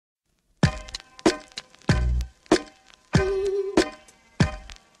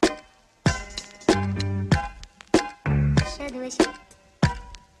Yo,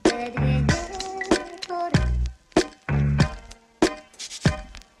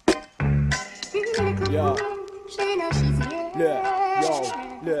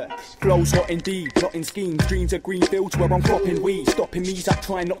 look, flow's hot indeed, plotting schemes, dreams of green fields where I'm cropping weeds, stopping me's that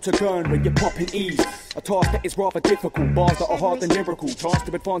trying not to burn when you're popping ease. A task that is rather difficult, bars that are hard and lyrical, chance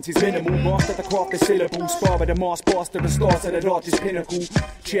to advance is minimal, master the craft of syllables, spar with the mass bastard and stars at the largest pinnacle.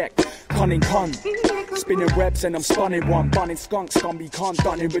 Check, cunning cunt, spinning webs and I'm stunning one, bunning skunk, scummy cunt,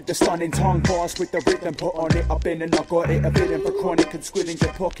 dunning with the stunning tongue, bars with the rhythm, put on it, I've been and I got it, a villain for chronic and squilling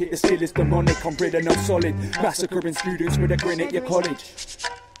your pocket, the skill is demonic, I'm ridden, I'm solid, massacring students with a grin at your college.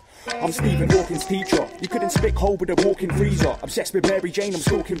 I'm Stephen Hawking's teacher. You couldn't spit cold with a walking freezer. Obsessed with Mary Jane, I'm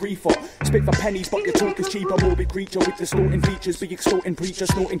stalking reefer. Spit for pennies, but your talk is cheap. A morbid creature with distorting features. Be extorting preacher,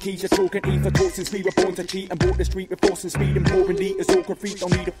 snorting keys. You're talking ether. Talk since we were born to cheat and bought the street with force and speed and pouring liters. Awkward feet,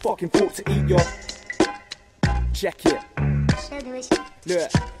 don't need a fucking fork to eat, yo. Check it.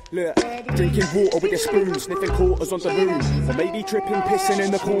 Look, drinking water with a spoon, sniffing quarters on the moon. Or maybe tripping, pissing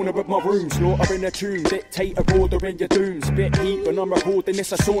in the corner of my room. Slaughtering a tune, dictator ordering your doom. Spit heat when I'm recording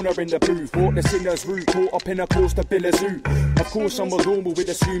this, a sauna in the booth. Walk the sinner's route, caught up in a course to bill a zoo. Of course I'm a normal, we'd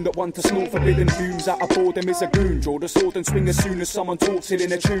assume that one to snort forbidden fumes. Out of boredom is a goon, draw the sword and swing as soon as someone talks it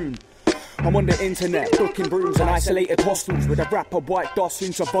in a tune. I'm on the internet, booking rooms and isolated hostels with a rapper white dust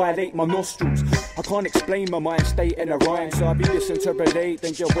soon to violate my nostrils. I can't explain my mind state in a rhyme, so I'll be listening to relate,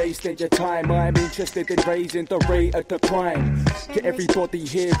 then you're wasting your time. I'm interested in raising the rate of the crime. Get everybody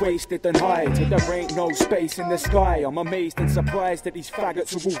here wasted and high, till there ain't no space in the sky. I'm amazed and surprised that these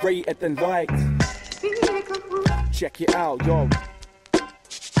faggots are all rated and liked. Check it out,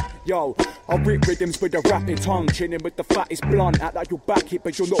 Yo, I rip rhythms with a rapid tongue, chilling with the fattest blunt. Act like you'll back it,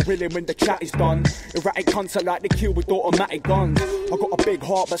 but you're not willing when the chat is done. Erratic cunts are like the kill with automatic guns. I got a big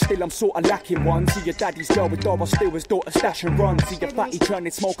heart, but still I'm sorta lacking one. See your daddy's girl with dog, I steal his daughter stash and run. See your fatty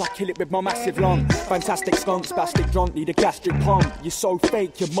churning smoke, I kill it with my massive lung. Fantastic skunk, spastic drunk, need a gastric pump. You're so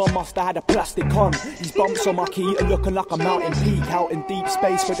fake, your mum must have had a plastic cunt. These bumps on my key are looking like a mountain peak, out in deep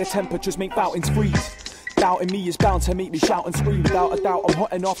space where the temperatures make fountains freeze. Doubting me is bound to make me shout and scream. Without a doubt I'm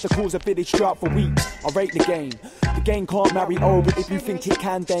hot enough to cause a village drought for weeks. I rate the game. The game can't marry old, but if you think it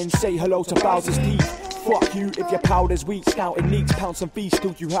can, then say hello to Bowser's teeth. Fuck you if your powder's weak. Scouting leaks, pounce and feast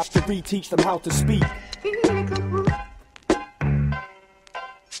till you have to reteach them how to speak.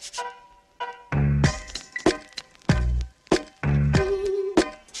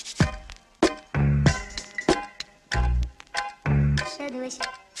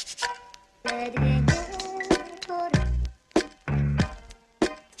 Let it